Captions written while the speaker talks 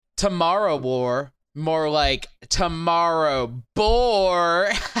Tomorrow War, more like Tomorrow Bore.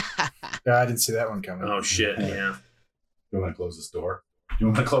 I didn't see that one coming. Oh, shit, yeah. You want to close this door? You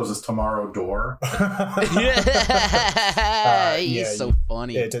want to close this tomorrow door? He's so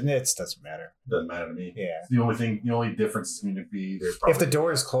funny. It doesn't matter. Doesn't matter to me. Yeah. The only difference is going to be if the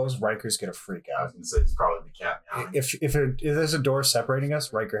door is closed, Riker's gonna freak I out. was going to say it's probably the cat meowing. If there's a door separating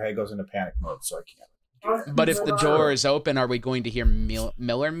us, Riker head goes into panic mode, so I can't. But if the door is open, are we going to hear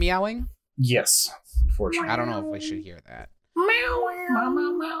Miller meowing? Yes, unfortunately. I don't know if we should hear that.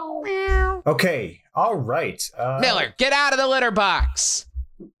 Okay, all right. Miller, get out of the litter box.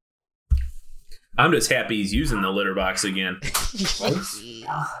 I'm just happy he's using the litter box again.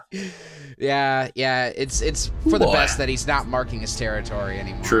 Yeah, it's for the best that he's not marking his territory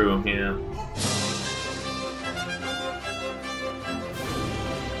anymore. True, yeah.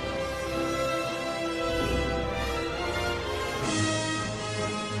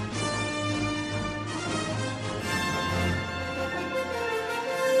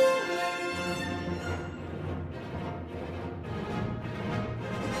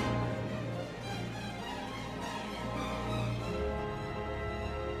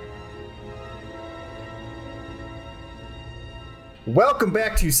 Welcome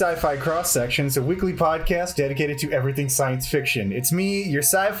back to Sci-Fi Cross Sections, a weekly podcast dedicated to everything science fiction. It's me, your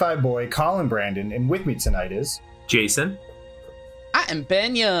sci-fi boy, Colin Brandon, and with me tonight is... Jason? I am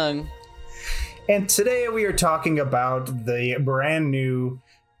Ben Young. And today we are talking about the brand new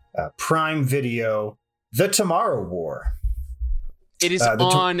Prime Video, The Tomorrow War. It is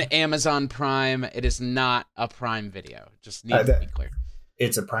on Amazon Prime. It is not a Prime Video. Just need to be clear.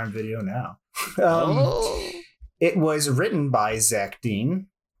 It's a Prime Video now. Oh. It was written by Zach Dean,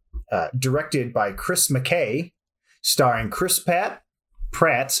 directed by Chris McKay, starring Chris Pratt,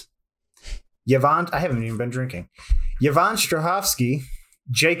 Yvonne, I haven't even been drinking, Yvonne Strahovski,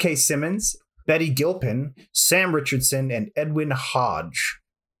 J.K. Simmons, Betty Gilpin, Sam Richardson, and Edwin Hodge.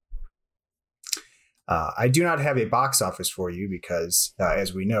 I do not have a box office for you because,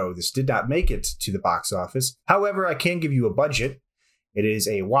 as we know, this did not make it to the box office. However, I can give you a budget. It is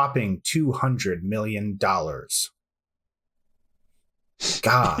a whopping $200 million. God.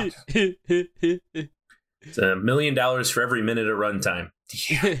 It's $1 million for every minute of runtime.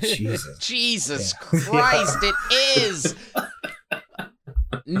 Yeah, Jesus. Jesus Christ, it is.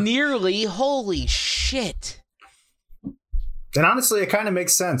 Nearly. Holy shit. And honestly, it kind of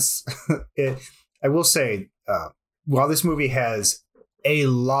makes sense. I will say, while this movie has a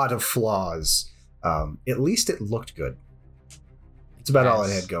lot of flaws, at least it looked good. It's about all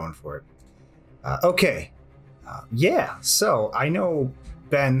it had going for it. Okay. So I know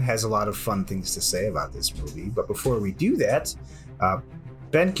Ben has a lot of fun things to say about this movie, but before we do that,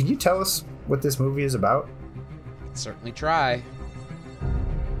 Ben, can you tell us what this movie is about? Certainly try.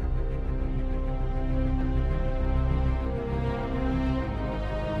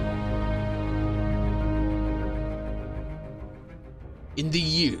 In the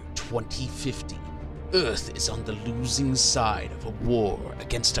year 2050, Earth is on the losing side of a war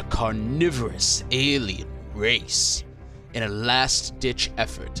against a carnivorous alien race. In a last-ditch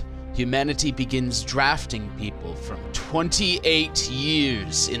effort, humanity begins drafting people from 28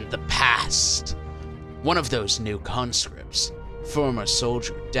 years in the past. One of those new conscripts, former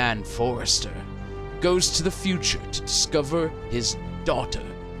soldier Dan Forrester, goes to the future to discover his daughter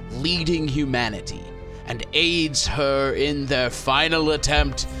leading humanity and aids her in their final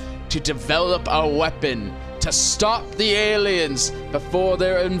attempt to develop a weapon to stop the aliens before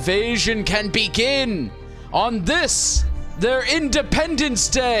their invasion can begin on this, their Independence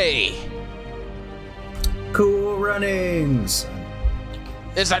Day. Cool runnings.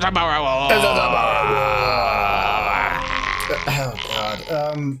 It's the Tomorrow War. Oh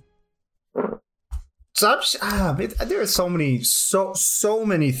God. So there are so many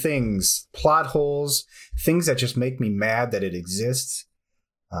things, plot holes, things that just make me mad that it exists.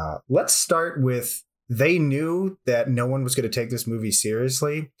 Let's start with, they knew that no one was going to take this movie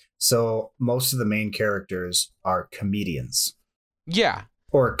seriously, so most of the main characters are comedians. Yeah.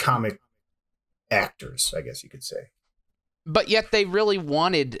 Or comic actors, I guess you could say. But yet they really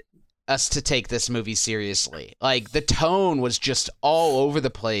wanted us to take this movie seriously. Like, the tone was just all over the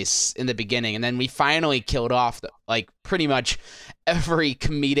place in the beginning, and then we finally killed off pretty much every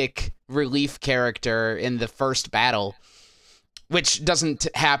comedic relief character in the first battle, which doesn't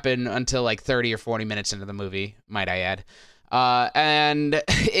happen until 30 or 40 minutes into the movie, might I add. And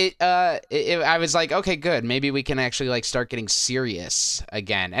I was like, okay, good. Maybe we can actually start getting serious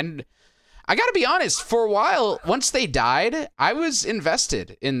again. And I gotta be honest, for a while, once they died, I was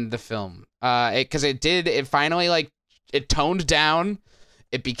invested in the film. Because it finally, it toned down.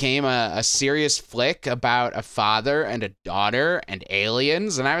 it became a serious flick about a father and a daughter and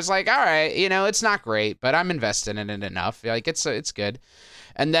aliens, and I was like, all right, it's not great, but I'm invested in it enough. Like, it's good.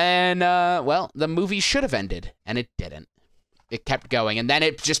 And then, the movie should have ended, and it didn't. It kept going, and then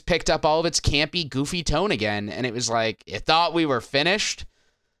it just picked up all of its campy, goofy tone again, and it was like, you thought we were finished?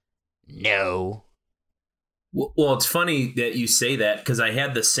 No. Well, it's funny that you say that, because I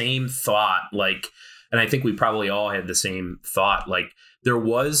had the same thought, and I think we probably all had the same thought. Like, there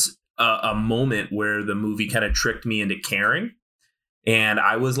was a moment where the movie kind of tricked me into caring, and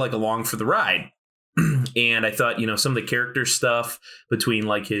I was like along for the ride. And I thought, some of the character stuff between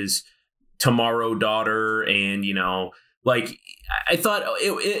like his Tomorrow daughter and, like, I thought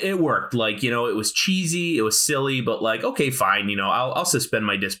it worked. Like, it was cheesy, it was silly, but like, okay, fine. I'll suspend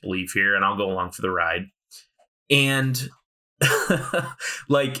my disbelief here and I'll go along for the ride. And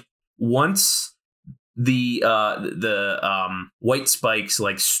like, once the White Spikes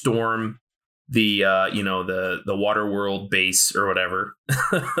like storm the the Waterworld base or whatever,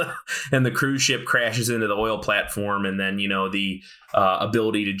 and the cruise ship crashes into the oil platform, and then the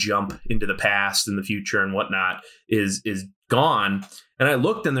ability to jump into the past and the future and whatnot is gone. And I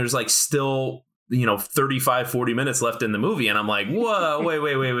looked, and there's like still 35-40 minutes left in the movie, and I'm like, whoa,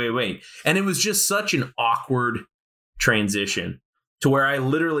 wait. And it was just such an awkward transition to where I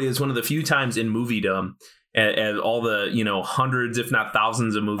literally, is one of the few times in moviedom, and all the hundreds if not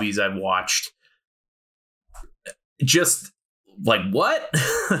thousands of movies I've watched, just like, what?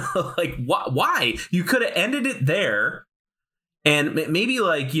 Like, why? You could have ended it there, and maybe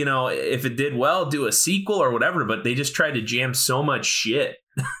like, if it did well, do a sequel or whatever, but they just tried to jam so much shit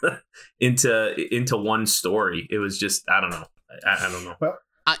into one story. It was just, I don't know. I don't know.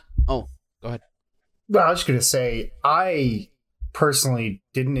 Well, go ahead. Well, I was just going to say, I personally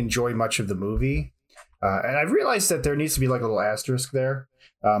didn't enjoy much of the movie. And I realized that there needs to be like a little asterisk there,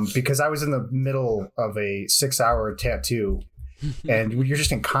 because I was in the middle of a 6-hour tattoo, and you're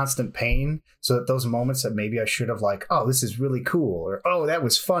just in constant pain. So that those moments that maybe I should have like, oh, this is really cool, or oh, that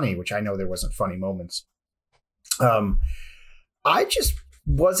was funny, which I know there wasn't funny moments. I just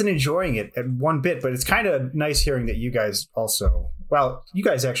wasn't enjoying it at one bit, but it's kind of nice hearing that you guys also, well, you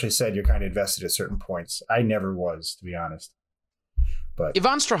guys actually said you're kind of invested at certain points. I never was, to be honest. But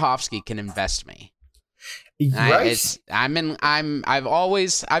Yvonne Strahovski can invest me. Right? I've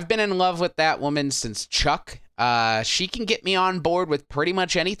been in love with that woman since Chuck. She can get me on board with pretty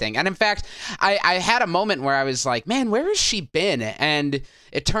much anything. And in fact, I had a moment where I was like, man, where has she been? And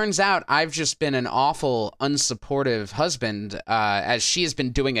it turns out I've just been an awful, unsupportive husband, as she has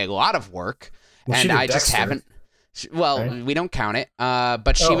been doing a lot of work. Well, and I just Dexter, haven't. Well, right? We don't count it.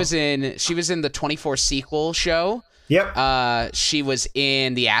 But she was in the 24 sequel show. Yep. She was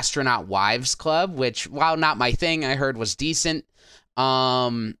in the Astronaut Wives Club, which, while not my thing, I heard was decent.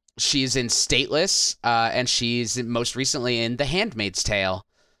 She's in Stateless, and she's most recently in The Handmaid's Tale.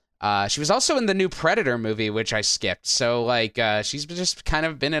 She was also in the new Predator movie, which I skipped. So, like, she's just kind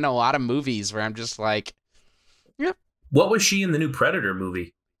of been in a lot of movies where I'm just like, yep. What was she in the new Predator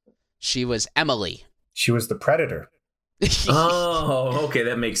movie? She was Emily. She was the Predator. Oh, okay,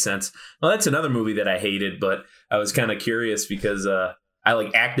 that makes sense. Well, that's another movie that I hated, but I was kind of curious because I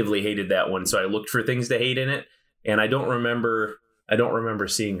like actively hated that one, so I looked for things to hate in it, and I don't remember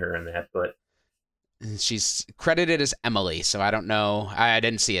seeing her in that. But she's credited as Emily, so I don't know. I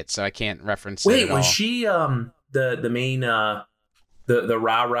didn't see it, so I can't reference it. Wait, at was all. she the main the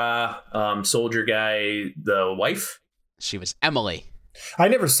rah-rah soldier guy, the wife? She was Emily. I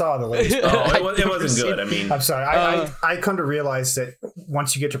never saw the latest. Oh, it wasn't good. I mean, I'm sorry. I come to realize that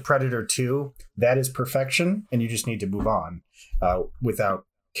once you get to Predator 2, that is perfection, and you just need to move on without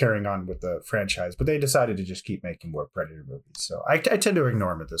carrying on with the franchise. But they decided to just keep making more Predator movies, so I tend to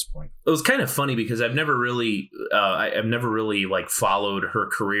ignore them at this point. it was kind of funny because I've never really like followed her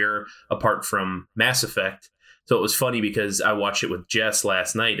career apart from Mass Effect. So it was funny because I watched it with Jess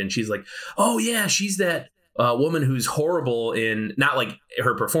last night, and she's like, "Oh yeah, she's that woman who's horrible in," not like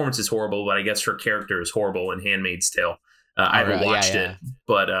her performance is horrible, but I guess her character is horrible in Handmaid's Tale. I haven't watched it,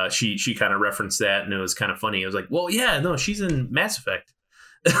 but she kind of referenced that, and it was kind of funny. I was like, well, yeah, no, she's in Mass Effect,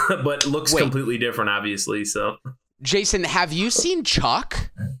 but looks completely different, obviously. So, Jason, have you seen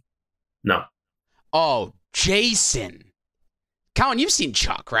Chuck? No. Oh, Jason. Colin, you've seen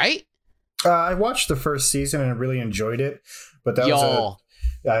Chuck, right? I watched the first season and I really enjoyed it, but that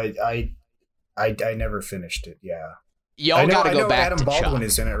I never finished it. Yeah. Y'all got to go back Adam to Baldwin Chuck.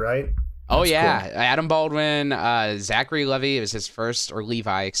 is in it, right? Oh, That's yeah. cool. Adam Baldwin, Zachary Levi, it was his first, or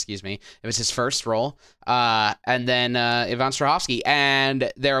Levi, excuse me. It was his first role. And then Yvonne Strahovski.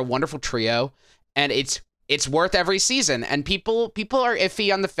 And they're a wonderful trio. And it's it's worth every season. And people are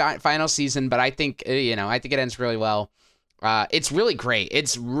iffy on the final season, but I think I think it ends really well. It's really great.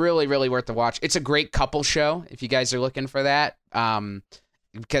 It's really, really worth the watch. It's a great couple show if you guys are looking for that.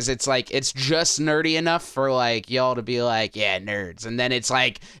 Because it's like, it's just nerdy enough for like y'all to be like, yeah, nerds. And then it's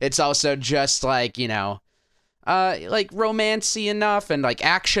like, it's also just like, like romancy enough and like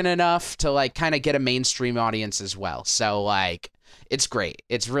action enough to like kind of get a mainstream audience as well. So like, it's great.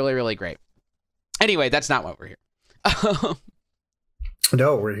 It's really, really great. Anyway, that's not what we're here.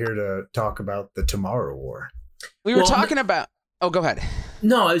 No, we're here to talk about the Tomorrow War. We were talking about... Oh, go ahead.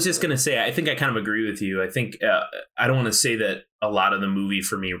 No, I was just going to say, I think I kind of agree with you. I think I don't want to say that a lot of the movie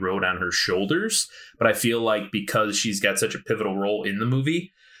for me rode on her shoulders, but I feel like because she's got such a pivotal role in the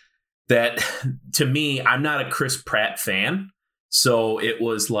movie that to me, I'm not a Chris Pratt fan. So it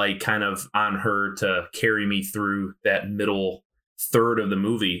was like kind of on her to carry me through that middle third of the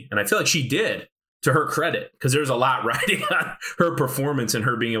movie. And I feel like she did, to her credit, because there's a lot riding on her performance and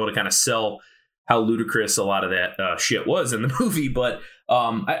her being able to kind of sell how ludicrous a lot of that shit was in the movie. But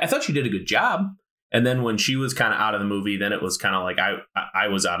I thought she did a good job. And then when she was kind of out of the movie, then it was kind of like I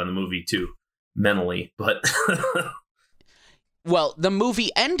was out of the movie too, mentally. But well, the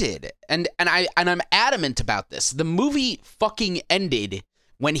movie ended, and I'm adamant about this. The movie fucking ended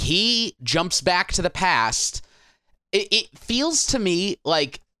when he jumps back to the past. It feels to me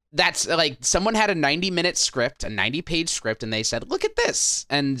like that's like someone had a 90-minute script, a 90-page script, and they said, look at this.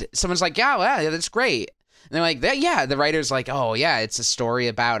 And someone's like, yeah, that's great. And they're like, yeah, the writer's like, oh, yeah, it's a story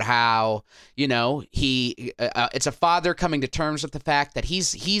about how, he it's a father coming to terms with the fact that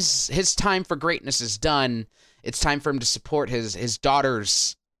his time for greatness is done. It's time for him to support his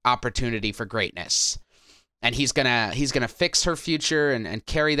daughter's opportunity for greatness. And he's gonna fix her future and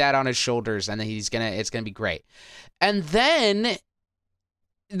carry that on his shoulders, and it's gonna be great. And then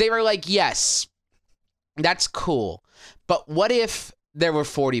they were like, yes, that's cool. But what if there were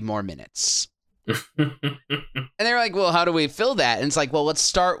 40 more minutes? And they were like, well, how do we fill that? And it's like, well, let's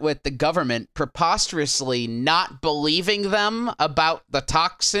start with the government preposterously not believing them about the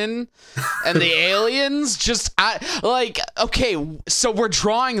toxin and the aliens. Okay, so we're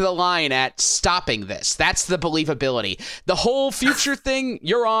drawing the line at stopping this. That's the believability. The whole future thing,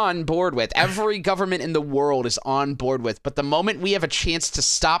 you're on board with. Every government in the world is on board with. But the moment we have a chance to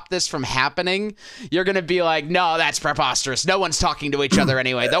stop this from happening, you're going to be like, no, that's preposterous. No one's talking to each other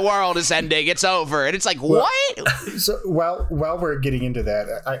anyway. The world is ending. It's over. And it's like, what? So while we're getting into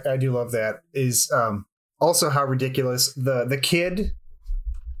that, I do love that is also how ridiculous the kid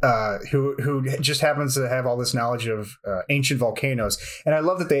who just happens to have all this knowledge of ancient volcanoes. And I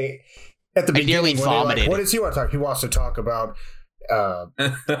love that they at the beginning nearly vomited. Like, what does he want to talk? He wants to talk about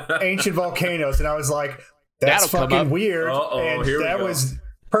ancient volcanoes, and I was like, that's fucking weird. And that was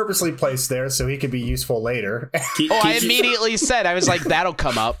purposely placed there so he could be useful lader. I immediately said, I was like, that'll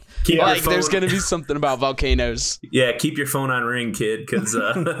come up. There's going to be something about volcanoes. Yeah, keep your phone on ring, kid, because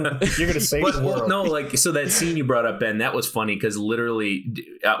you're going to save the world. No, so that scene you brought up, Ben, that was funny because literally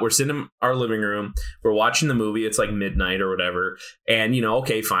we're sitting in our living room, we're watching the movie, it's like midnight or whatever, and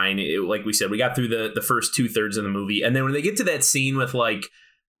okay, fine. Like we said, we got through the first 2/3 of the movie, and then when they get to that scene with like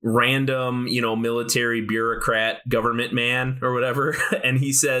random, military bureaucrat government man or whatever, and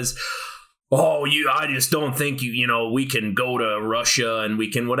he says, I just don't think we can go to Russia and we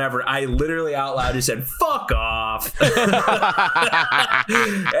can whatever. I literally out loud just said, fuck off.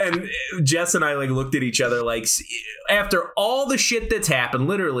 And Jess and I like looked at each other like, after all the shit that's happened,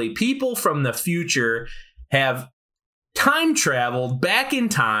 literally people from the future have time traveled back in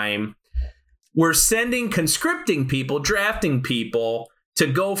time. We're conscripting people, drafting people to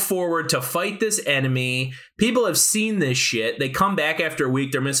go forward to fight this enemy. People have seen this shit. They come back after a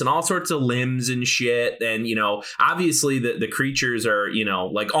week. They're missing all sorts of limbs and shit. And, obviously the creatures are,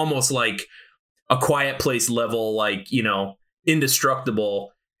 like almost like A Quiet Place level, like,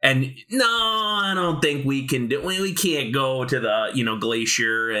 indestructible. And no, I don't think we can we can't go to the,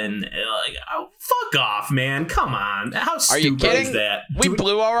 glacier and fuck off, man. Come on. How stupid is that? We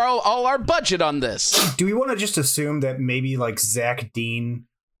blew all our budget on this. Do we want to just assume that maybe like Zach Dean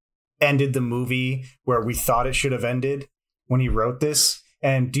ended the movie where we thought it should have ended when he wrote this?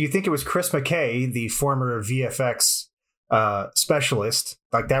 And do you think it was Chris McKay, the former VFX specialist,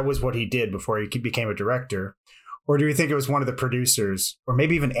 like that was what he did before he became a director? Or do you think it was one of the producers, or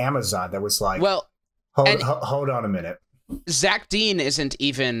maybe even Amazon, that was like, well, hold on a minute. Zach Dean isn't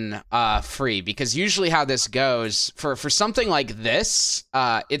even free, because usually how this goes, for something like this,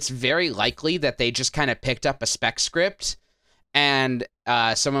 it's very likely that they just kind of picked up a spec script and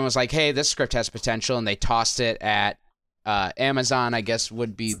someone was like, hey, this script has potential, and they tossed it at Amazon, I guess,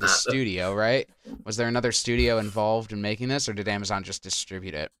 would be the studio, right? Was there another studio involved in making this, or did Amazon just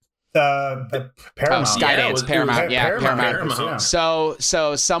distribute it? Paramount. Skydance, Paramount. Yeah, Paramount. Yeah.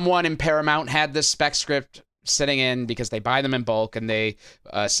 So someone in Paramount had this spec script sitting in because they buy them in bulk, and they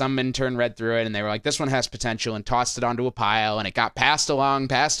some intern read through it, and they were like, this one has potential, and tossed it onto a pile, and it got passed along,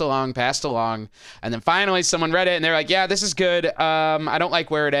 and then finally someone read it, and they're like, yeah, this is good. I don't like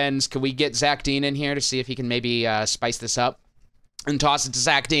where it ends. Could we get Zach Dean in here to see if he can maybe spice this up? And toss it to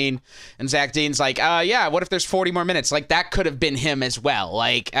Zach Dean, and Zach Dean's like, yeah, what if there's 40 more minutes? Like, that could have been him as well.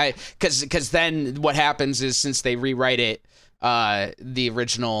 Like, because then what happens is, since they rewrite it,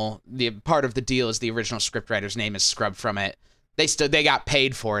 the part of the deal is the original scriptwriter's name is scrubbed from it. They got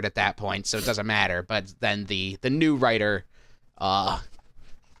paid for it at that point, so it doesn't matter. But then the new writer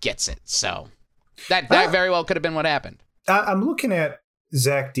gets it. So that very well could have been what happened. I'm looking at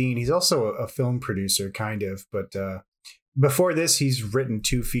Zach Dean. He's also a film producer, kind of, but before this, he's written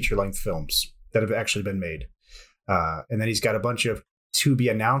 2 feature-length films that have actually been made. And then he's got a bunch of to be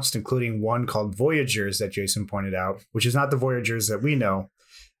announced, including one called Voyagers that Jason pointed out, which is not the Voyagers that we know.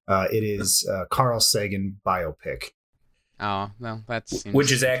 It is Carl Sagan biopic. Oh, well,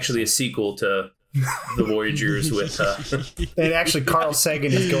 which is actually a sequel to the Voyagers with... And actually, Carl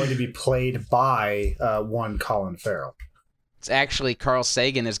Sagan is going to be played by one Colin Farrell. It's actually Carl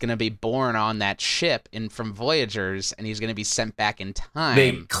Sagan is going to be born on that ship from Voyagers, and he's going to be sent back in time.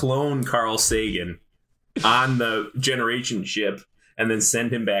 They clone Carl Sagan on the Generation ship and then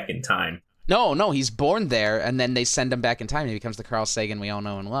send him back in time. No, he's born there, and then they send him back in time, and he becomes the Carl Sagan we all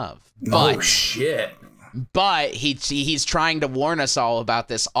know and love. Oh, shit. But he's trying to warn us all about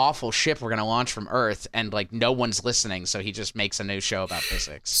this awful ship we're going to launch from Earth, and like no one's listening, so he just makes a new show about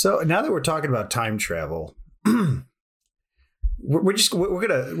physics. So now that we're talking about time travel... We're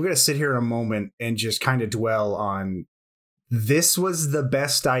gonna sit here in a moment and just kind of dwell on this was the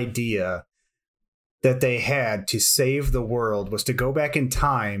best idea that they had to save the world, was to go back in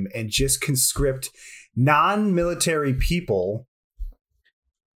time and just conscript non-military people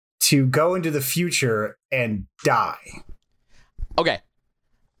to go into the future and die. Okay,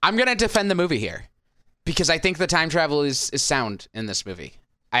 I'm gonna defend the movie here because I think the time travel is sound in this movie,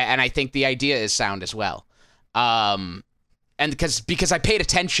 and I think the idea is sound as well. And because I paid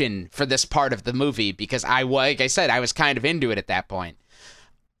attention for this part of the movie, because like I said, I was kind of into it at that point.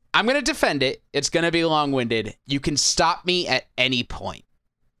 I'm going to defend it. It's going to be long-winded. You can stop me at any point.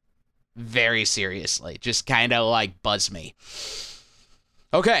 Very seriously. Just kind of like buzz me.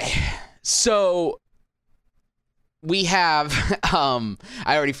 Okay. So we have, I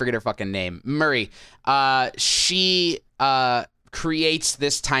already forget her fucking name. Murray. She creates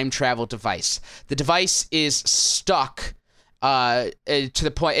this time travel device. The device is stuck to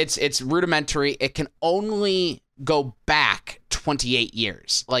the point it's rudimentary. It can only go back 28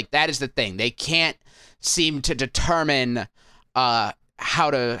 years. Like, that is the thing. They can't seem to determine how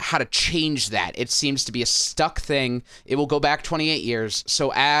to change that. It seems to be a stuck thing. It will go back 28 years.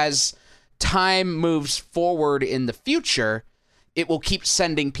 So as time moves forward in the future, it will keep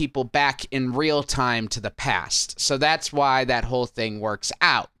sending people back in real time to the past. So that's why that whole thing works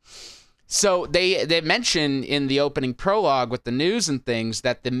out. So they mention in the opening prologue with the news and things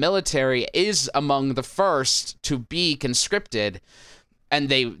that the military is among the first to be conscripted, and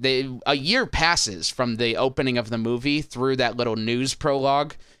a year passes from the opening of the movie through that little news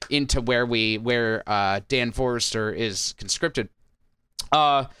prologue into where Dan Forrester is conscripted,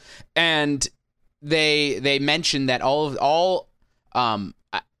 and they mention that all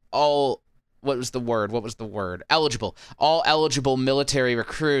eligible military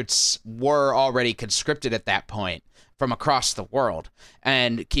recruits were already conscripted at that point from across the world.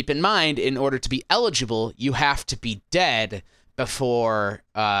 And keep in mind, in order to be eligible, you have to be dead before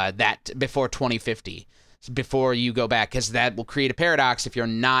 2050, before you go back, because that will create a paradox if you're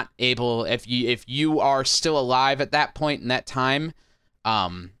not able, if you are still alive at that point in that time.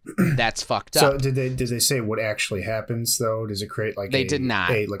 That's fucked up. So did they say what actually happens though? Does it create like they did not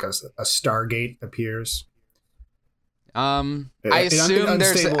a Stargate appears? I assume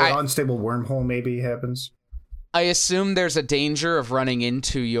there's an unstable wormhole maybe happens. I assume there's a danger of running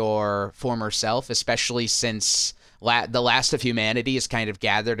into your former self, especially since the last of humanity is kind of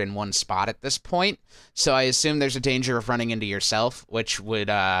gathered in one spot at this point. So I assume there's a danger of running into yourself, which would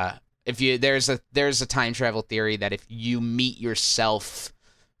there's a time travel theory that if you meet yourself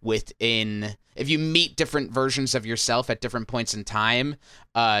if you meet different versions of yourself at different points in time,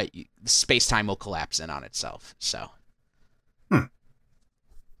 space-time will collapse in on itself. So,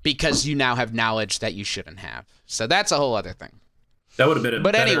 because you now have knowledge that you shouldn't have. So that's a whole other thing. That would have been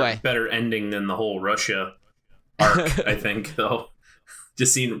a better ending than the whole Russia arc, I think, though.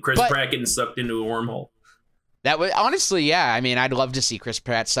 Just seeing Chris Pratt getting sucked into a wormhole. That would honestly, yeah. I mean, I'd love to see Chris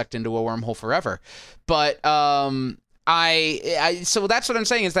Pratt sucked into a wormhole forever. But I so that's what I'm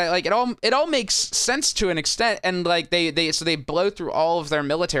saying is that like it all makes sense to an extent, and like they blow through all of their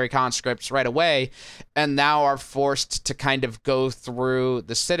military conscripts right away, and now are forced to kind of go through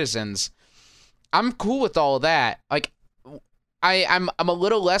the citizens. I'm cool with all of that. Like I'm a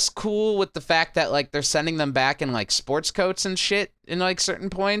little less cool with the fact that like they're sending them back in like sports coats and shit in like certain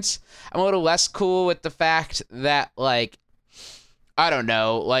points. I'm a little less cool with the fact that like I don't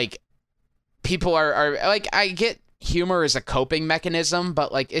know, like people are like, I get humor is a coping mechanism,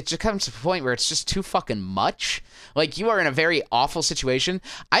 but like it just comes to a point where it's just too fucking much. Like you are in a very awful situation.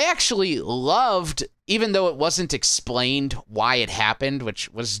 I actually loved, even though it wasn't explained why it happened,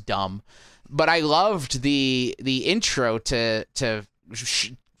 which was dumb, but I loved the intro to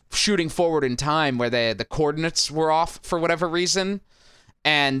shooting forward in time where the coordinates were off for whatever reason,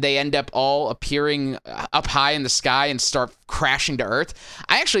 and they end up all appearing up high in the sky and start crashing to Earth.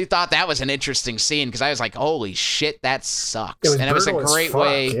 I actually thought that was an interesting scene because I was like, "Holy shit, that sucks!" It was a great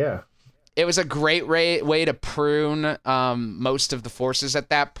way. Yeah. It was a great way to prune most of the forces at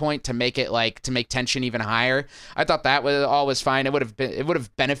that point to make it like to make tension even higher. I thought that was fine. It would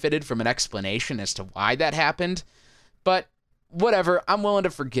have benefited from an explanation as to why that happened, but whatever. I'm willing to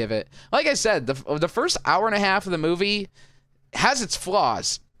forgive it. Like I said, the first hour and a half of the movie has its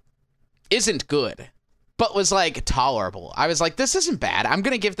flaws, isn't good, but was like tolerable. I was like, this isn't bad. I'm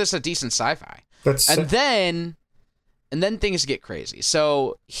gonna give this a decent sci-fi. And then things get crazy.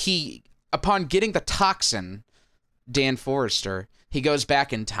 So upon getting the toxin, Dan Forrester, he goes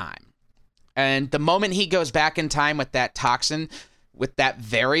back in time. And the moment he goes back in time with that toxin, with that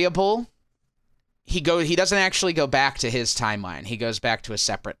variable, he doesn't actually go back to his timeline. He goes back to a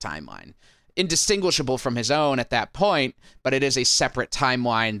separate timeline. Indistinguishable from his own at that point, but it is a separate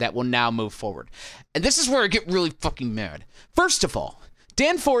timeline that will now move forward. And this is where I get really fucking mad. First of all,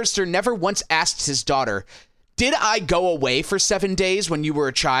 Dan Forrester never once asked his daughter, did I go away for 7 days when you were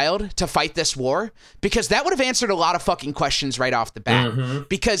a child to fight this war? Because that would have answered a lot of fucking questions right off the bat. Mm-hmm.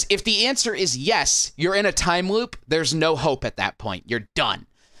 Because if the answer is yes, you're in a time loop, there's no hope at that point. You're done.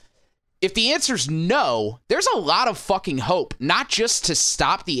 If the answer's no, there's a lot of fucking hope, not just to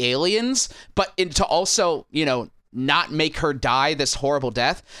stop the aliens, but to also, not make her die this horrible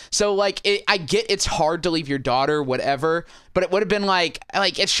death. So, like, I get it's hard to leave your daughter, whatever, but it would have been like,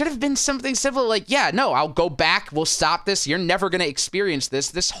 it should have been something simple, like, yeah, no, I'll go back, we'll stop this, you're never going to experience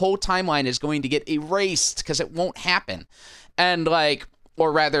this, this whole timeline is going to get erased, because it won't happen. And, like,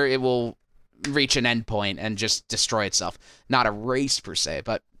 or rather, it will reach an endpoint and just destroy itself. Not erased, per se,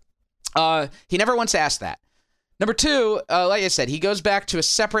 but he never once asked that. Number two, like I said, he goes back to a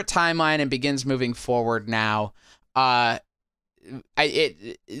separate timeline and begins moving forward now.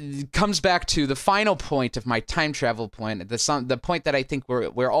 It comes back to the final point of my time travel point, the point that I think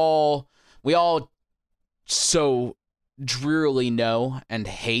we all so drearily know and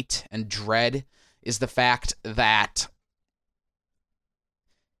hate and dread is the fact that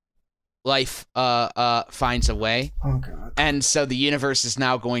life finds a way. Oh God. And so the universe is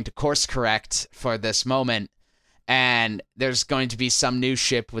now going to course correct for this moment, and there's going to be some new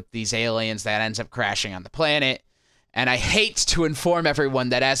ship with these aliens that ends up crashing on the planet. And I hate to inform everyone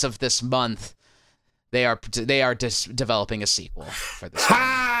that as of this month, they are developing a sequel for this.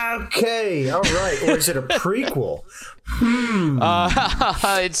 Okay, all right. Or is it a prequel?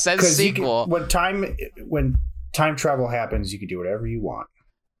 It says sequel. When time travel happens, you can do whatever you want.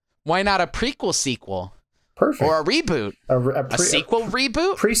 Why not a prequel sequel? Perfect. Or a reboot? A sequel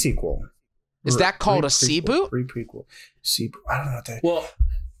reboot? Pre-sequel. Is that called a C-boot? Pre-prequel. C-boot. I don't know what that. Well,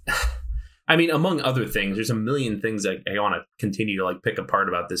 I mean, among other things, there's a million things I want to continue to like pick apart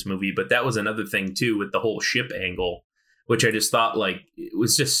about this movie, but that was another thing too with the whole ship angle, which I just thought like it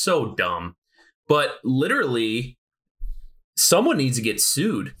was just so dumb. But literally, someone needs to get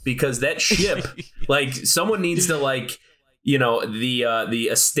sued because that ship, like, someone needs to like, the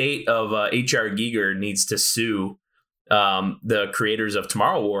estate of H.R. Giger needs to sue the creators of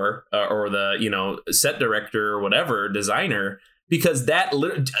Tomorrow War or the set director or whatever designer. Because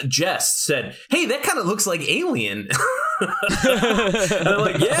Jess said, "Hey, that kind of looks like Alien." And I'm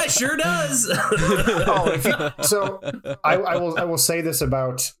like, "Yeah, it sure does." So I will say this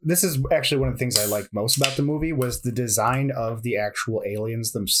is actually one of the things I liked most about the movie was the design of the actual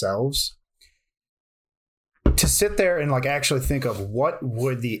aliens themselves. To sit there and like actually think of what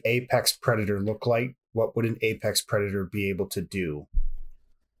would the apex predator look like? What would an apex predator be able to do?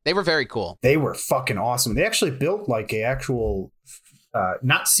 They were very cool. They were fucking awesome. They actually built like a actual,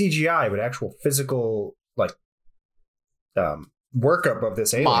 not CGI, but actual physical like workup of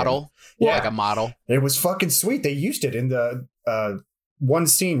this alien. Model. Yeah. Like a model. It was fucking sweet. They used it in the one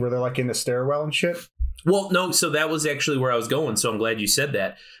scene where they're like in the stairwell and shit. Well, no, so that was actually where I was going. So I'm glad you said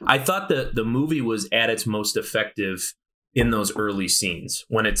that. I thought that the movie was at its most effective in those early scenes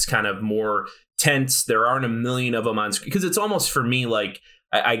when it's kind of more tense. There aren't a million of them on screen because it's almost for me like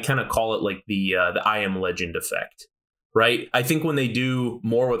I kind of call it like the I Am Legend effect, right? I think when they do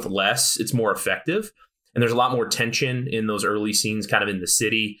more with less, it's more effective. And there's a lot more tension in those early scenes, kind of in the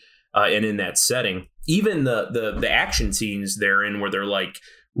city and in that setting. Even the action scenes they're in where they're like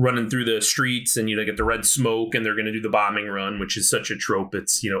running through the streets and, you know, get the red smoke and they're going to do the bombing run, which is such a trope.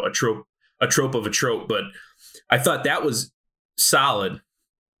 It's, you know, a trope of a trope. But I thought that was solid.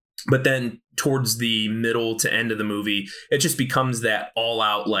 But then towards the middle to end of the movie, it just becomes that all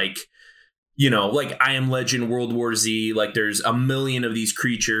out, like, you know, like I Am Legend, World War Z, like there's a million of these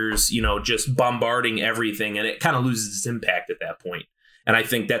creatures, you know, just bombarding everything. And it kind of loses its impact at that point. And I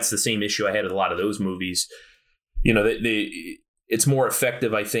think that's the same issue I had with a lot of those movies. You know, it's more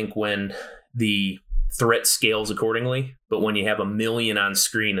effective, I think, when the threat scales accordingly. But when you have a million on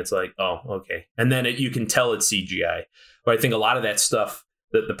screen, it's like, oh, okay. And then you can tell it's CGI. But I think a lot of that stuff,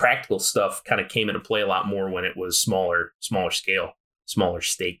 the practical stuff kind of came into play a lot more when it was smaller scale, smaller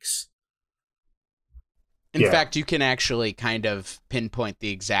stakes. In fact, you can actually kind of pinpoint the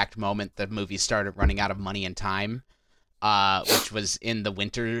exact moment the movie started running out of money and time, which was in the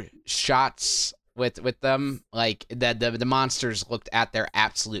winter shots with them. Like the monsters looked at their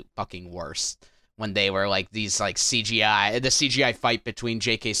absolute fucking worst when they were like these like CGI fight between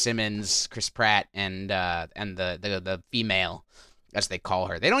J.K. Simmons, Chris Pratt, and the female, as they call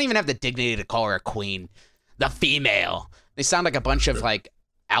her. They don't even have the dignity to call her a queen. The female. They sound like a bunch of like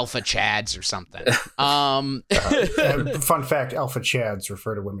alpha chads or something. Fun fact: alpha chads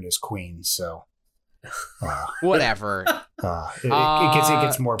refer to women as queens. So whatever. It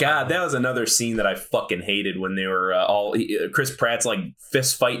gets more. God, that was another scene that I fucking hated when they were Chris Pratt's like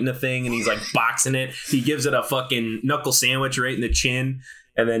fist fighting a thing and he's like boxing it. He gives it a fucking knuckle sandwich right in the chin.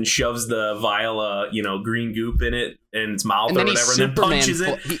 And then shoves the vial, green goop in it in its mouth or whatever, and then punches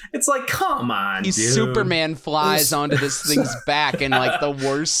it. It's like, come on, dude. Superman flies onto this thing's back in like the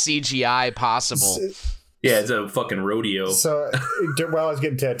worst CGI possible. Yeah, it's a fucking rodeo. So while I was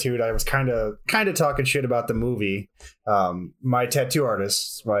getting tattooed, I was kind of talking shit about the movie. My tattoo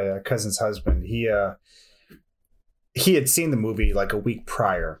artist, my cousin's husband, he had seen the movie like a week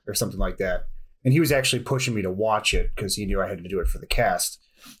prior or something like that. And he was actually pushing me to watch it because he knew I had to do it for the cast.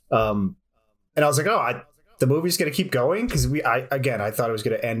 And I was like, the movie's going to keep going? Because I thought it was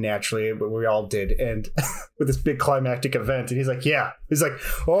going to end naturally, but we all did. And with this big climactic event. And he's like, yeah. He's like,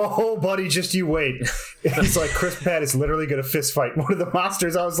 oh, buddy, just you wait. And he's like, Chris Pratt is literally going to fist fight one of the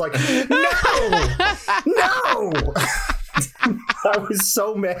monsters. I was like, no. I was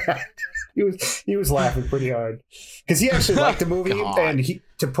so mad. He was laughing pretty hard because he actually liked the movie. And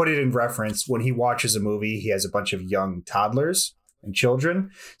to put it in reference, when he watches a movie, he has a bunch of young toddlers and children.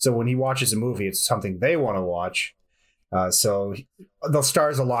 So when he watches a movie, it's something they want to watch. So the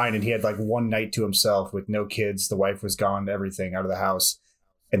stars align, and he had like one night to himself with no kids. The wife was gone, everything out of the house,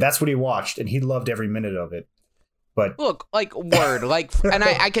 and that's what he watched, and he loved every minute of it. But look, like word, like, and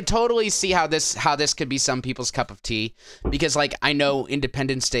I could totally see how this could be some people's cup of tea, because like I know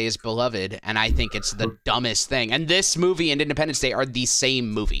Independence Day is beloved, and I think it's the dumbest thing. And this movie and Independence Day are the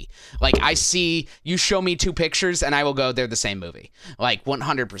same movie. Like you show me two pictures, and I will go, they're the same movie, like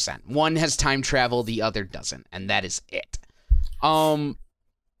 100%. One has time travel, the other doesn't, and that is it.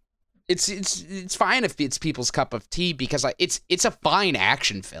 It's fine if it's people's cup of tea because like it's a fine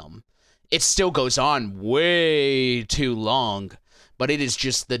action film. It still goes on way too long, but it is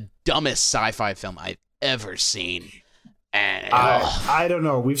just the dumbest sci-fi film I've ever seen. And I don't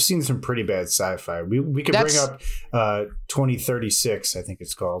know. We've seen some pretty bad sci-fi. We could bring up 2036, I think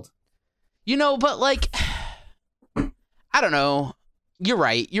it's called. But like, I don't know. You're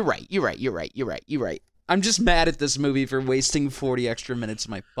right. I'm just mad at this movie for wasting 40 extra minutes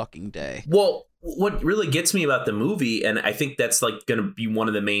of my fucking day. Well, what really gets me about the movie, and I think that's like going to be one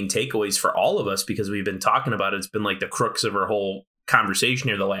of the main takeaways for all of us because we've been talking about it. It's been like the crux of our whole conversation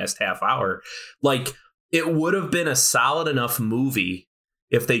here the last half hour. Like, it would have been a solid enough movie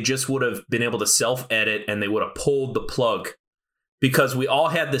if they just would have been able to self-edit and they would have pulled the plug, because we all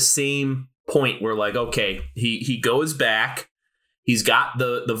had the same point where like, okay, he goes back. He's got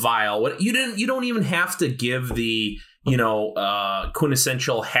the vial. You don't even have to give the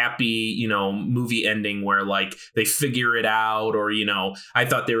quintessential happy movie ending where like they figure it out, or I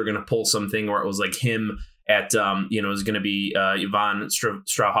thought they were gonna pull something where it was like him at it was gonna be Yvonne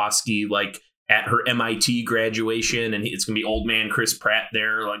Strahovski like at her MIT graduation, and it's gonna be old man Chris Pratt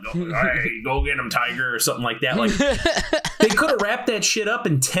there, like, hey, go get him, Tiger, or something like that. Like, they could have wrapped that shit up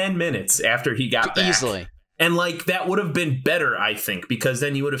in 10 minutes after he got back. Easily. And like that would have been better, I think, because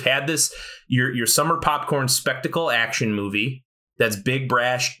then you would have had this your summer popcorn spectacle action movie that's big,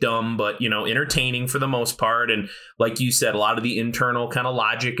 brash, dumb, but, you know, entertaining for the most part. And like you said, a lot of the internal kind of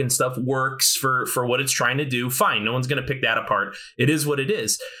logic and stuff works for what it's trying to do. Fine. No one's going to pick that apart. It is what it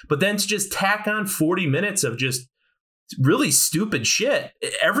is. But then to just tack on 40 minutes of just really stupid shit.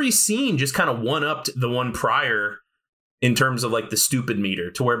 Every scene just kind of one-upped the one prior in terms of like the stupid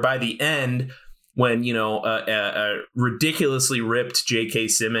meter, to where by the end, when, you know, a ridiculously ripped J.K.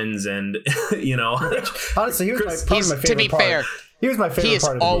 Simmons and, you know. Honestly, here's my favorite to be part. fair, here's my favorite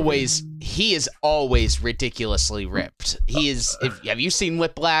part of the movie. He is always ridiculously ripped. He is. Have you seen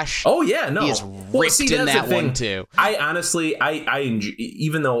Whiplash? Oh yeah, no. He is ripped in that one too. I honestly, I enjoy,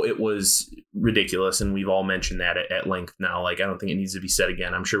 even though it was ridiculous, and we've all mentioned that at length now. Like, I don't think it needs to be said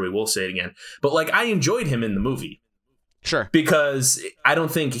again. I'm sure we will say it again. But like, I enjoyed him in the movie. Sure. Because I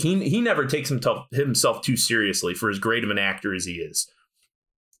don't think he never takes himself too seriously for as great of an actor as he is.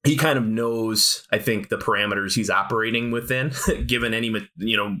 He kind of knows, I think, the parameters he's operating within, given any,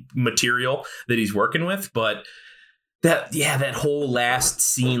 you know, material that he's working with. But that whole last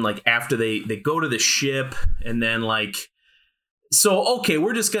scene, like after they go to the ship and then like, so, okay,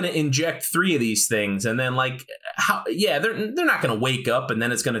 we're just going to inject 3 of these things. And then like, they're not going to wake up and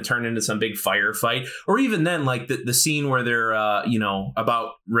then it's going to turn into some big firefight. Or even then, like the scene where they're, you know,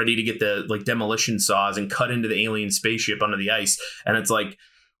 about ready to get the like demolition saws and cut into the alien spaceship under the ice. And it's like,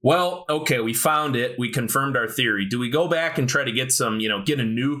 well, okay, we found it. We confirmed our theory. Do we go back and try to get some, you know, get a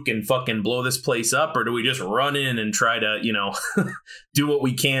nuke and fucking blow this place up? Or do we just run in and try to, you know, do what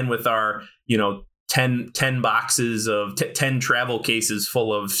we can with our, you know, 10 boxes of 10 travel cases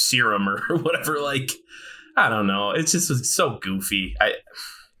full of serum or whatever? Like, I don't know. It's just so goofy. I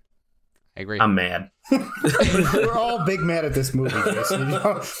agree. I'm mad. We're all big mad at this movie, Jason.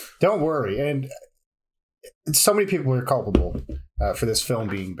 Don't worry. And so many people are culpable for this film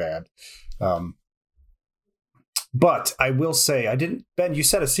being bad. But I will say, Ben, you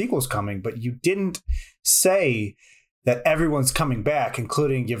said a sequel's coming, but you didn't say that everyone's coming back,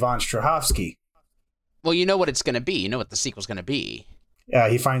 including Yvonne Strahovski. Well, you know what it's going to be. You know what the sequel's going to be.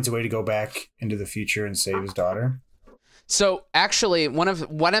 He finds a way to go back into the future and save his daughter. So actually, one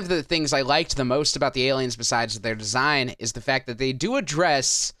of the things I liked the most about the aliens, besides their design, is the fact that they do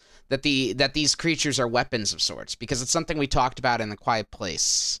address that these creatures are weapons of sorts, because it's something we talked about in The Quiet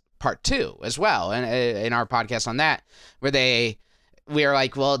Place Part 2 as well, and in our podcast on that, where we are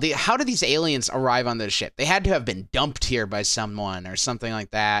like, well, how do these aliens arrive on the ship? They had to have been dumped here by someone or something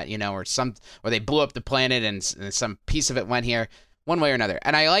like that, you know, or they blew up the planet and some piece of it went here, one way or another.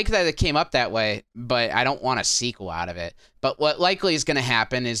 And I like that it came up that way, but I don't want a sequel out of it. But what likely is going to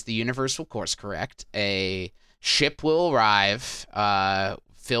happen is the universe will course correct. A ship will arrive,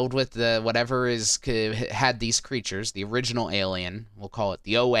 filled with whatever had these creatures, the original alien. We'll call it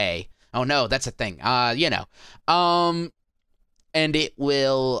the OA. Oh no, that's a thing. You know. And it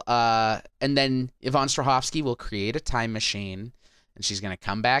will, and then Yvonne Strahovski will create a time machine, and she's gonna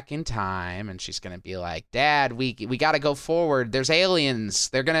come back in time, and she's gonna be like, "Dad, we gotta go forward. There's aliens.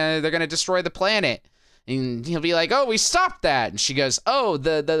 They're gonna destroy the planet." And he'll be like, "Oh, we stopped that." And she goes, "Oh,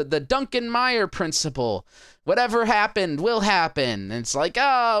 the Duncan Meyer principle. Whatever happened will happen." And it's like,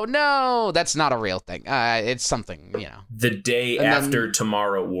 "Oh no, that's not a real thing. It's something, you know." The day after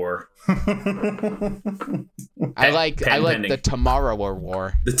Tomorrow War. I like the Tomorrow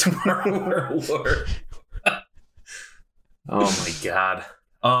War. The Tomorrow War. Oh my god.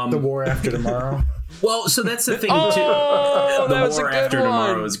 The War After Tomorrow. Well, so that's the thing too. The War After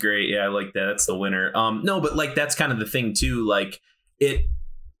Tomorrow is great. Yeah, I like that. That's the winner. No, but like that's kind of the thing too. Like it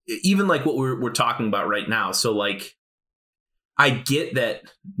even like what we're talking about right now. So like I get that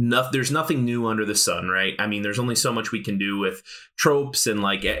there's nothing new under the sun, right? I mean, there's only so much we can do with tropes and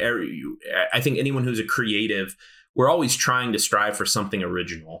like I think anyone who's a creative, we're always trying to strive for something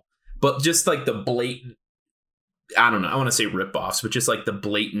original. But just like the blatant, I don't know, I want to say ripoffs, but just like the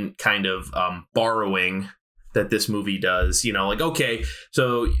blatant kind of borrowing that this movie does, you know, like, okay,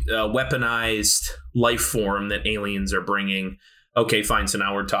 so weaponized life form that aliens are bringing. Okay, fine. So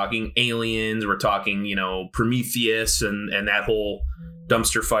now we're talking aliens. We're talking, you know, Prometheus and that whole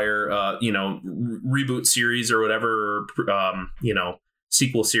dumpster fire, you know, reboot series or whatever, you know,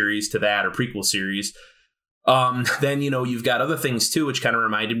 sequel series to that or prequel series. Then, you know, you've got other things, too, which kind of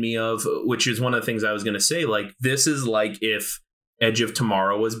reminded me of, which is one of the things I was going to say, like, this is like if Edge of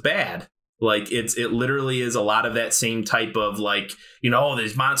Tomorrow was bad. Like it literally is a lot of that same type of like,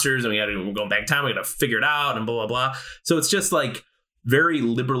 there's monsters and we're going back in time. We got to figure it out and blah, blah, blah. So it's just like very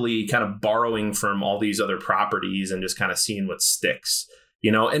liberally kind of borrowing from all these other properties and just kind of seeing what sticks,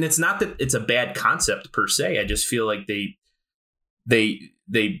 and it's not that it's a bad concept per se. I just feel like they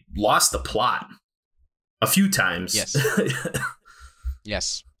lost the plot a few times. Yes.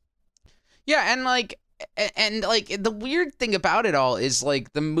 Yes. Yeah. And like the weird thing about it all is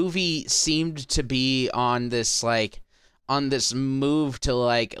like the movie seemed to be on this move to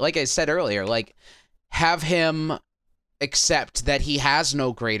like I said earlier, like have him accept that he has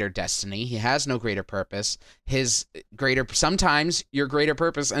no greater destiny. He has no greater purpose. Sometimes your greater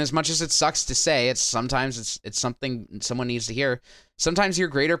purpose, and as much as it sucks to say, it's something someone needs to hear. Sometimes your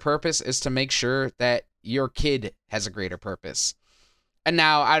greater purpose is to make sure that your kid has a greater purpose. And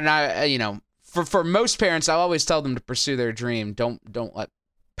now for most parents, I'll always tell them to pursue their dream. Don't let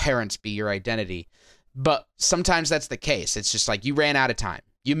parents be your identity. But sometimes that's the case. It's just like you ran out of time.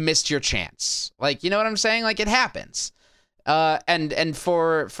 You missed your chance. Like, you know what I'm saying? Like it happens. And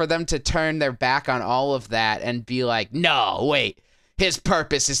for them to turn their back on all of that and be like, no, wait, his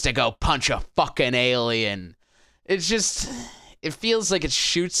purpose is to go punch a fucking alien. It's just, it feels like it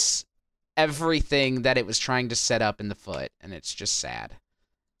shoots everything that it was trying to set up in the foot, and it's just sad.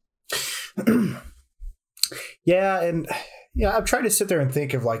 Yeah, and I'm trying to sit there and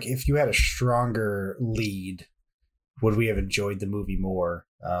think of like if you had a stronger lead, would we have enjoyed the movie more?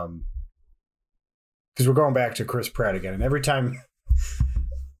 Because we're going back to Chris Pratt again, and every time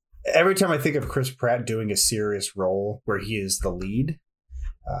I think of Chris Pratt doing a serious role where he is the lead,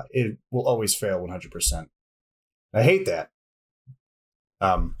 it will always fail 100%. I hate that.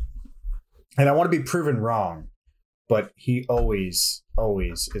 And I want to be proven wrong, but he always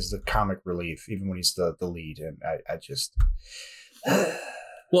is the comic relief, even when he's the lead. And I just...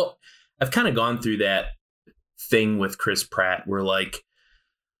 Well, I've kind of gone through that thing with Chris Pratt where like,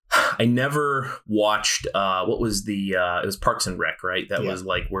 I never watched, what was it was Parks and Rec, right? That was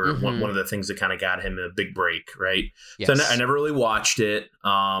like where one of the things that kind of got him a big break, right? Yes. So I never really watched it.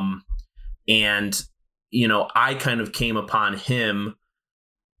 And, I kind of came upon him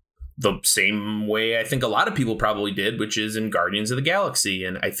the same way I think a lot of people probably did, which is in Guardians of the Galaxy.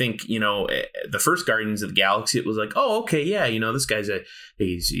 And I think, the first Guardians of the Galaxy, it was like, oh, okay, yeah, this guy's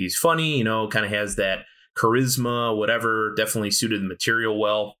he's funny, kind of has that charisma, whatever, definitely suited the material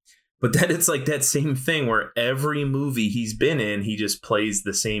well. But then it's like that same thing where every movie he's been in, he just plays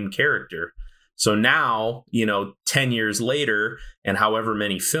the same character. So now, 10 years later and however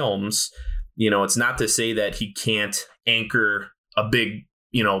many films, it's not to say that he can't anchor a big,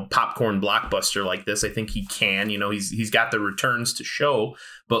 popcorn blockbuster like this. I think he can, he's got the returns to show,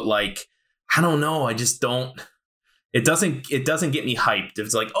 but like, I don't know. I just don't, it doesn't get me hyped.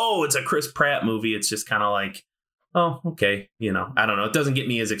 It's like, oh, it's a Chris Pratt movie. It's just kind of like, oh, okay. I don't know. It doesn't get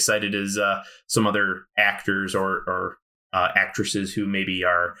me as excited as some other actors or actresses who maybe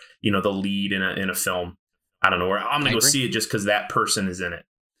are, the lead in a film. I don't know, where I'm going to go see it just because that person is in it.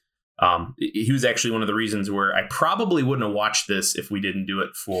 He was actually one of the reasons where I probably wouldn't have watched this if we didn't do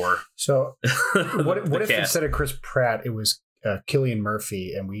it for. So what if instead of Chris Pratt, it was Cillian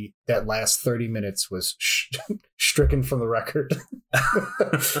Murphy, and that last 30 minutes was stricken from the record?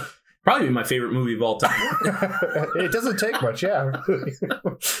 Probably my favorite movie of all time. It doesn't take much, yeah.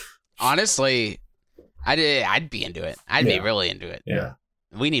 Honestly, I'd be into it. I'd be really into it. Yeah.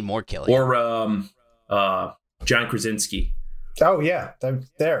 We need more Cillian. Or John Krasinski. Oh yeah,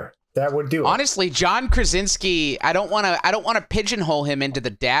 that would do it. Honestly, John Krasinski, I don't want to pigeonhole him into the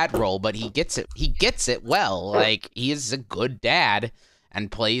dad role, but he gets it. He gets it well. Like, he is a good dad and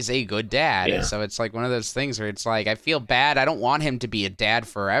plays a good dad. Yeah. So it's like one of those things where it's like, I feel bad. I don't want him to be a dad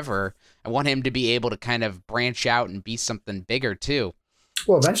forever. I want him to be able to kind of branch out and be something bigger too.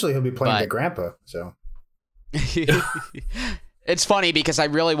 Well, eventually he'll be playing the grandpa. So it's funny because I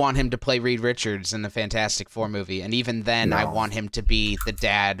really want him to play Reed Richards in the Fantastic Four movie, and even then, I want him to be the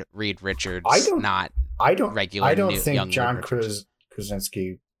dad Reed Richards. I don't think John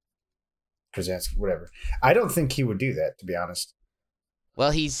Krasinski, whatever. I don't think he would do that, to be honest.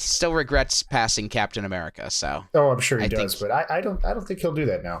 Well, he still regrets passing Captain America, so. Oh, I'm sure he does, but I don't think he'll do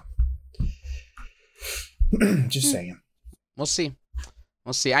that now. Just saying. We'll see.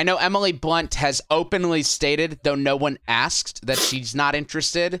 We'll see. I know Emily Blunt has openly stated, though no one asked, that she's not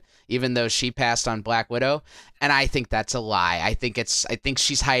interested, even though she passed on Black Widow. And I think that's a lie. I think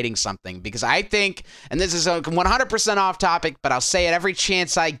she's hiding something, because I think, and this is 100% off topic, but I'll say it every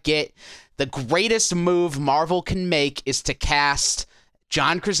chance I get, the greatest move Marvel can make is to cast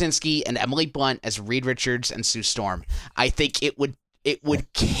John Krasinski and Emily Blunt as Reed Richards and Sue Storm. I think it would It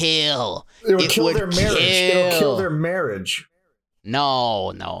would kill. It would kill their marriage. It'll kill kill. their marriage.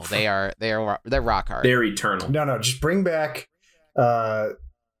 No, they're rock hard. They're eternal. No, just bring back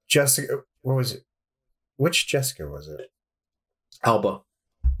Jessica. What was it? Which Jessica was it? Alba.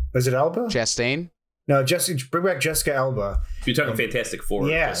 Was it Alba? Chastain? No, Jessica. Bring back Jessica Alba. You're talking Fantastic Four.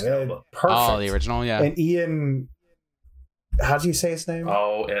 Yeah, Jessica Alba. perfect. Oh, the original, yeah. And Ian. How do you say his name?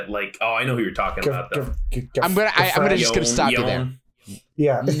 I know who you're talking about though. I'm just gonna stop you there.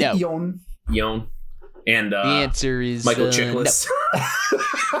 Yeah. No. Yon. And The answer is Michael no. Chiklis.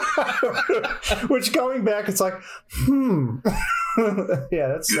 Which going back, it's like, yeah,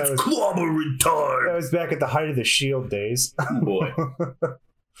 that was back at the height of the Shield days. Boy.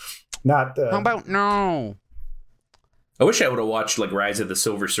 Not. How about no? I wish I would have watched like Rise of the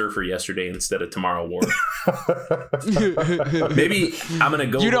Silver Surfer yesterday instead of Tomorrow War. Maybe I'm gonna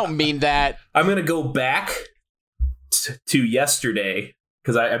go. You don't mean that. I'm gonna go back to yesterday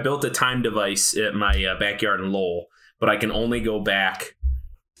because I built a time device at my backyard in Lowell, but I can only go back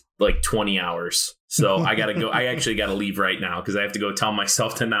like 20 hours. So I gotta go. I actually gotta leave right now because I have to go tell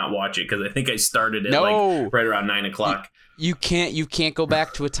myself to not watch it because I think I started it like right around 9 o'clock. You can't go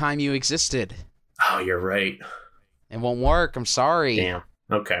back to a time you existed. Oh, you're right. It won't work. I'm sorry. Damn.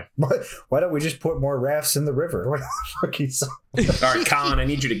 Okay. Why don't we just put more rafts in the river? What the fuck he's All right, Colin, I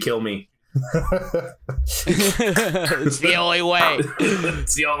need you to kill me. It's the only way.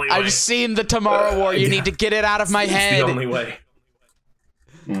 It's the only way. I've seen the Tomorrow War. You need to get it out of my head. It's the only way.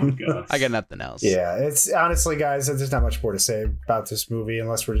 Oh, God. I got nothing else. Yeah, it's honestly, guys, there's not much more to say about this movie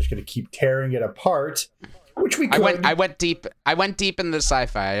unless we're just going to keep tearing it apart, which we could. I went deep in the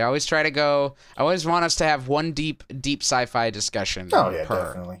sci-fi. I always want us to have one deep sci-fi discussion. Oh yeah,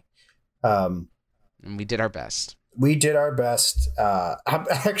 definitely. And we did our best. We did our best. I'm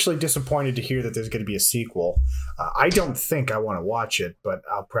actually disappointed to hear that there's going to be a sequel. I don't think I want to watch it, but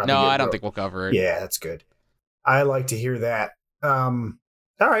I'll probably. No, I don't think we'll cover it. Yeah, that's good. I like to hear that.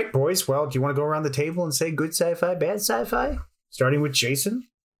 All right, boys. Well, do you want to go around the table and say good sci-fi, bad sci-fi? Starting with Jason.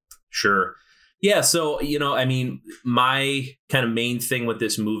 Sure. Yeah. So, my kind of main thing with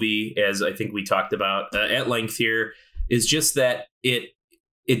this movie, as I think we talked about at length here, is just that it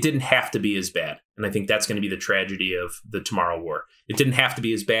didn't have to be as bad. And I think that's going to be the tragedy of the Tomorrow War. It didn't have to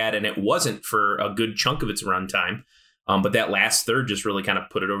be as bad, and it wasn't for a good chunk of its runtime. But that last third just really kind of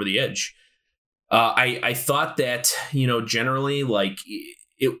put it over the edge. I thought that, generally, like,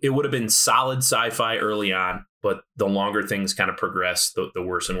 it would have been solid sci-fi early on, but the longer things kind of progressed, the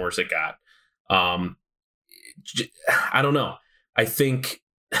worse and worse it got. I don't know. I think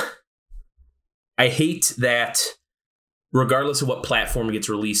I hate that regardless of what platform it gets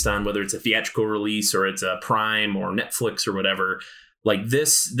released on, whether it's a theatrical release or it's a Prime or Netflix or whatever, like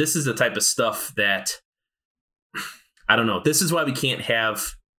this is the type of stuff that I don't know. This is why we can't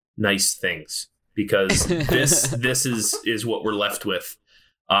have nice things, because this is what we're left with.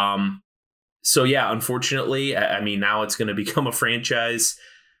 So yeah, unfortunately, I mean, now it's going to become a franchise.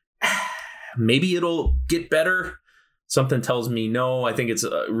 Maybe it'll get better. Something tells me no. I think it's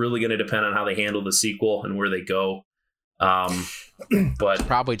really going to depend on how they handle the sequel and where they go. But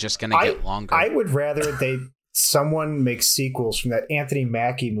probably just going to get longer. I would rather someone make sequels from that Anthony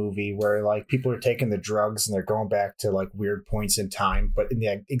Mackie movie where like people are taking the drugs and they're going back to like weird points in time, but in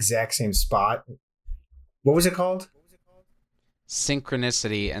the exact same spot. What was it called?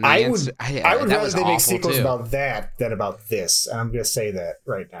 Synchronicity. And I would rather they make sequels too. about that than about this. And I'm going to say that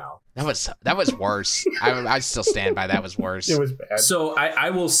right now. That was worse. I still stand by that was worse. It was bad. So I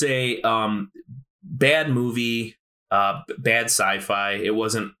will say, bad movie, bad sci-fi. It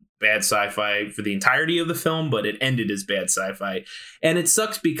wasn't bad sci-fi for the entirety of the film, but it ended as bad sci-fi. And it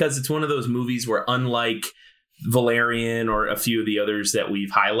sucks because it's one of those movies where, unlike Valerian or a few of the others that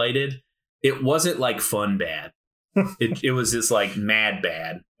we've highlighted, it wasn't like fun bad. It was just like mad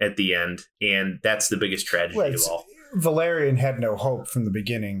bad at the end, and that's the biggest tragedy of all. Valerian had no hope from the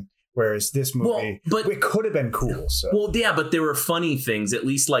beginning, whereas this movie, it could have been cool. So. Well, yeah, but there were funny things, at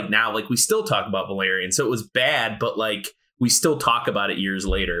least like now, like we still talk about Valerian, so it was bad, but like we still talk about it years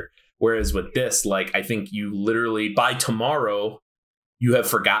later. Whereas with this, like I think you literally by tomorrow you have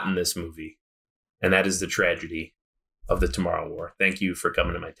forgotten this movie, and that is the tragedy of the Tomorrow War. Thank you for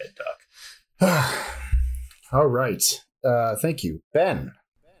coming to my TED Talk. All right. Thank you. Ben.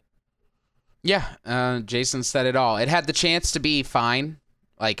 Yeah, Jason said it all. It had the chance to be fine.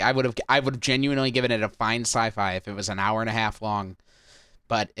 Like I would have genuinely given it a fine sci-fi if it was an hour and a half long.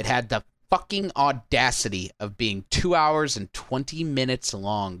 But it had the fucking audacity of being 2 hours and 20 minutes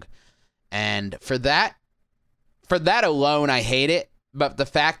long. And for that alone, I hate it. But the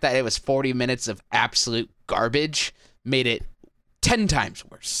fact that it was 40 minutes of absolute garbage made it 10 times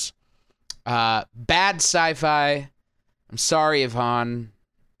worse. Bad sci-fi. I'm sorry, Yvonne.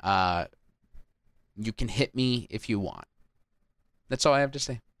 You can hit me if you want. That's all I have to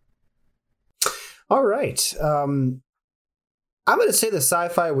say. All right. I'm going to say the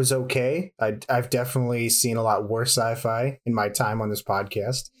sci-fi was okay. I've definitely seen a lot worse sci-fi in my time on this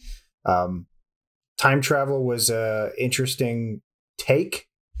podcast. Time travel was a interesting take.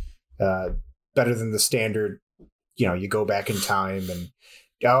 Better than the standard, you go back in time and,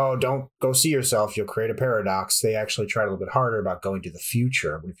 don't go see yourself. You'll create a paradox. They actually tried a little bit harder about going to the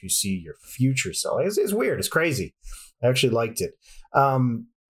future. What if you see your future self? It's weird. It's crazy. I actually liked it. The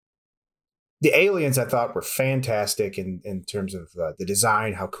aliens I thought were fantastic in terms of the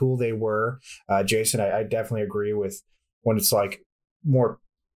design, how cool they were. Jason, I definitely agree with when it's like more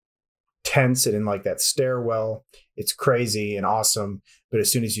tense and in like that stairwell. It's crazy and awesome. But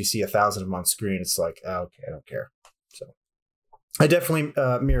as soon as you see 1,000 of them on screen, it's like, okay, I don't care. So I definitely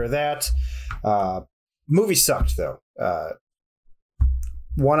mirror that. Movie sucked, though.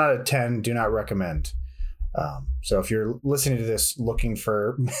 1 out of 10, do not recommend. So if you're listening to this looking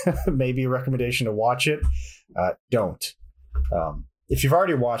for maybe a recommendation to watch it, don't. If you've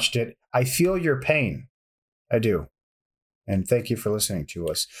already watched it, I feel your pain. I do. And thank you for listening to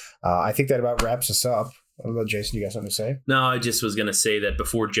us. I think that about wraps us up. I don't know, Jason, you got something to say? No, I just was going to say that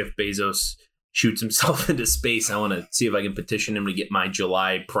before Jeff Bezos shoots himself into space, I want to see if I can petition him to get my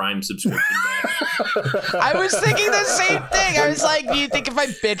July Prime subscription back. I was thinking the same thing. I was like, do you think if I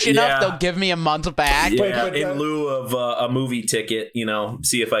bitch enough, they'll give me a month back? Yeah, in lieu of a movie ticket,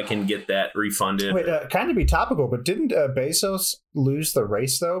 see if I can get that refunded. Wait, kind of be topical, but didn't Bezos lose the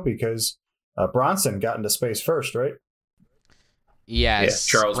race, though? Because Bronson got into space first, right?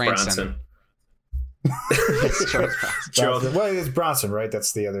 Yes. Yeah, Charles Bronson. Charles. Well, it's Bronson, right?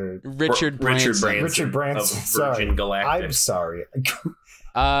 That's the other Richard Branson. Richard Branson. Of Virgin Galactic. I'm sorry.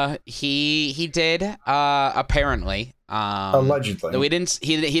 He did apparently. Allegedly. We didn't.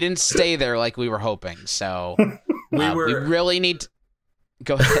 He didn't stay there like we were hoping. So we really need.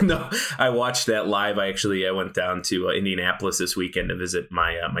 Go ahead. No, I watched that live. I went down to Indianapolis this weekend to visit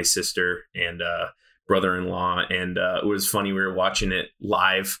my sister and brother-in-law, and it was funny. We were watching it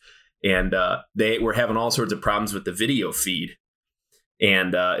live. And they were having all sorts of problems with the video feed.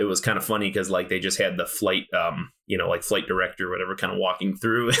 And it was kind of funny because like they just had the flight, like flight director or whatever kind of walking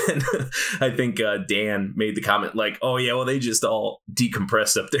through. And I think Dan made the comment like, oh, yeah, well, they just all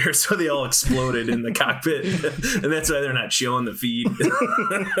decompressed up there. So they all exploded in the cockpit. And that's why they're not showing the feed.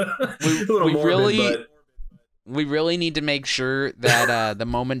 We really need to make sure that the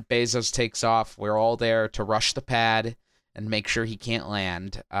moment Bezos takes off, we're all there to rush the pad and make sure he can't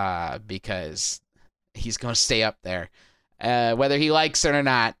land because he's going to stay up there, whether he likes it or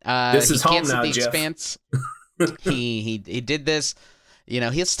not. This is home now, the Jeff. Expanse. he did this.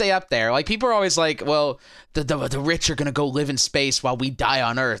 He'll stay up there. Like people are always like, well, the rich are going to go live in space while we die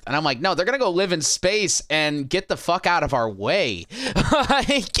on Earth. And I'm like, no, they're going to go live in space and get the fuck out of our way.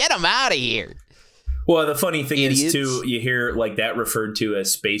 Get them out of here. Well, the funny thing is, too, you hear like that referred to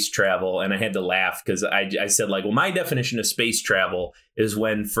as space travel. And I had to laugh because I said like, well, my definition of space travel is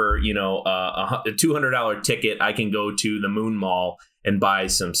when for, a $200 ticket, I can go to the Moon Mall and buy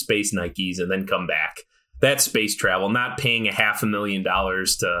some space Nikes and then come back. That's space travel, not paying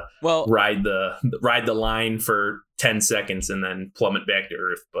 $500,000 to ride the line for 10 seconds and then plummet back to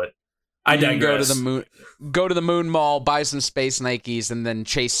Earth. But I digress. Go to the Moon Mall, buy some space Nikes, and then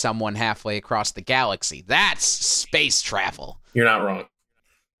chase someone halfway across the galaxy. That's space travel. You're not wrong.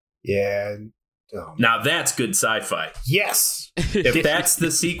 Yeah. Now that's good sci-fi. Yes. If that's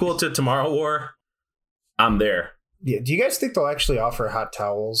the sequel to Tomorrow War, I'm there. Yeah. Do you guys think they'll actually offer hot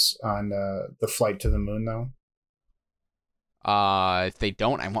towels on the flight to the moon, though? If they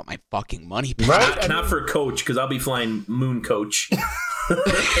don't, I want my fucking money back. Right? Not for Coach, because I'll be flying Moon Coach.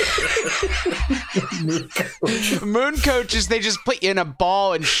 Moon Coaches, they just put you in a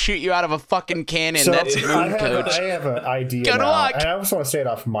ball and shoot you out of a fucking cannon. So that's Moon Coach. I have an idea Good now. luck. And I also want to say it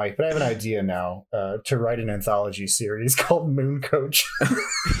off mic, but I have an idea now to write an anthology series called Moon Coach.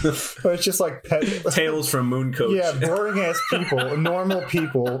 But it's just like Tales from Moon Coach. Yeah, boring ass people, normal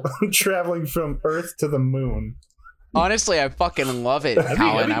people traveling from Earth to the moon. Honestly, I fucking love it,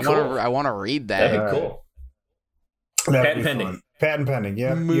 Colin. I want to read that. That'd be cool. Patent pending. Patent pending.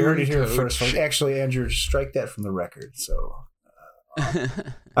 Yeah, Moon you heard it here Coach. first. Actually, Andrew, strike that from the record. So, all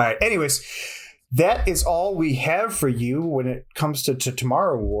right. Anyways, that is all we have for you when it comes to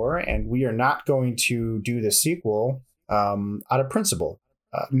Tomorrow War, and we are not going to do the sequel out of principle.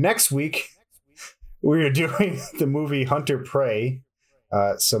 Next week, we are doing the movie Hunter Prey.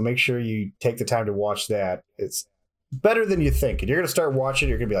 So make sure you take the time to watch that. better than you think. And you're going to start watching,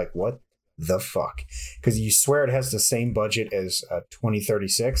 you're going to be like, what the fuck? Because you swear it has the same budget as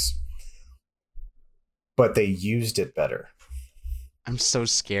 2036, but they used it better. I'm so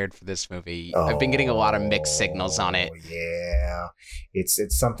scared for this movie. I've been getting a lot of mixed signals on it. Yeah, it's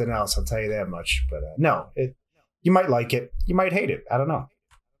something else. I'll tell you that much. But no, you might like it. You might hate it. I don't know.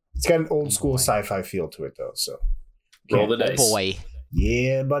 It's got an old school sci-fi feel to it, though. So roll the dice. Oh boy.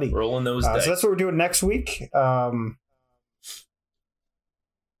 Yeah, buddy. Rolling those dice. So that's what we're doing next week.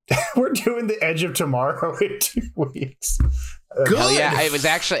 We're doing The Edge of Tomorrow in 2 weeks. Good. Hell yeah, it was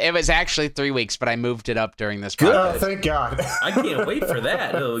actually 3 weeks, but I moved it up during this podcast. Oh, thank God. I can't wait for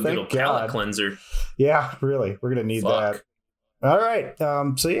that. Little palate cleanser. Yeah, really. We're gonna need that. All right.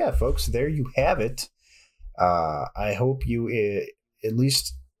 So yeah, folks, there you have it. I hope you at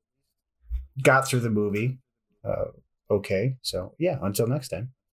least got through the movie. Okay. So yeah, until next time.